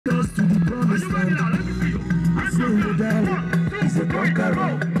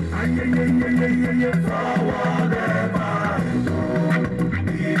Forward ever.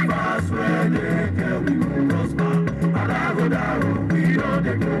 If Asue dey we go prosper. Alagodaro, we know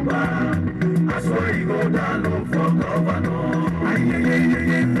they go back. Asue Ighodalo for governor.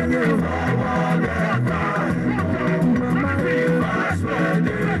 Forward ever. If Asue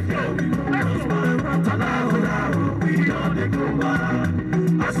dey we go prosper. Alagodaro, we know they go back.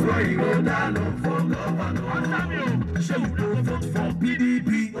 Asue Ighodalo for governor. Shall you don't vote for PDP?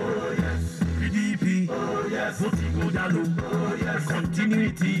 Oh yes. PDP, oh yes. Vote Ighodalo, oh yes.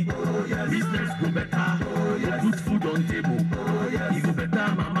 Continuity, oh yes. Business go better, oh yes. Put food on table, oh yes. You go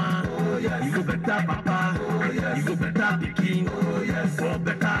better mama, oh yes. You go better papa, oh yes. You go better pikin, oh yes. For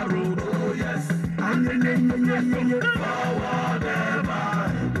better road, oh yes. Forward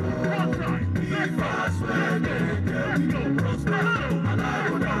ever. If Asue dey we go prosper.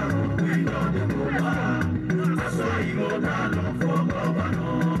 Alagodaro, we know they go back. Asue Ighodalo for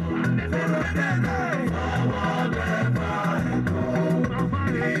governor. Forward ever.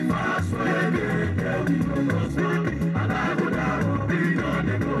 If Asue dey we go prosper. Alagodaro, we know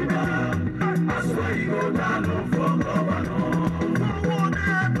they go back. Asue Ighodalo for governor.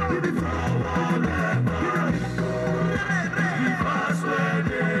 Forward ever. If Asue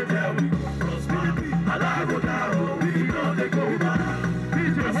dey we go prosper. Alagodaro, we know they go back.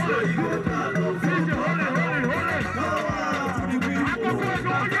 Asue Ighodalo for governor.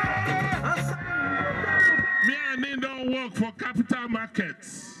 Me and him don't work for capital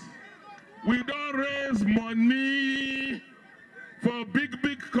markets. We don't raise money for big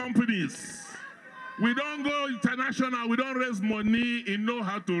companies. We don't go international. We don't raise money. He know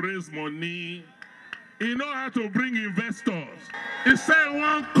how to raise money. He know how to bring investors. He said he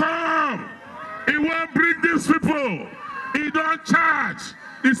won't come. He won't bring these people. He don't charge.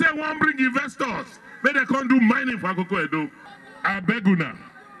 He said he won't bring investors. But they can't do mining for Akoko Edo. I beg you now.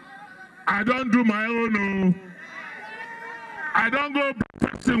 I don't do my own. No. I don't go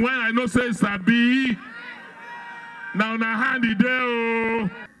pressing when I know say Sabi. Now na handy there.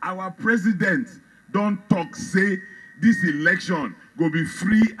 Our president don't talk say this election go be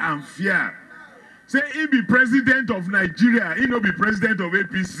free and fair. Say he be president of Nigeria, he no be president of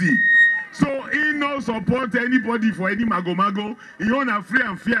APC. So he no support anybody for any mago. He own a free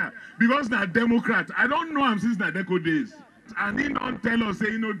and fair because na Democrat. I don't know him since na Deco days. And he don't tell us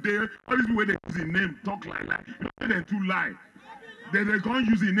say he no dare. All these people they use his name talk like they too lie. They can't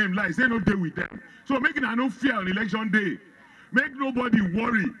use his name lie. Say no day with them. So making a no fear on election day. Make nobody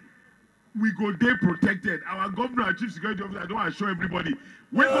worry. We go day protected. Our governor and chief security officer don't assure everybody.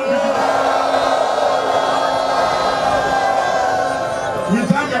 Wake up. We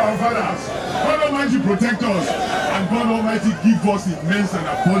thank our fathers. God Almighty protect us, and God Almighty give us immense and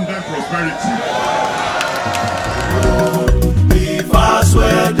abundant prosperity. If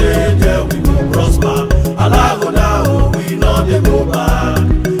Asue dey we go prosper. Alagodaro, we know they go back.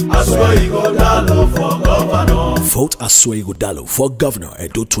 Asue Ighodalo for governor. Vote Asue Ighodalo for governor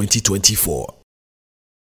Edo 2024.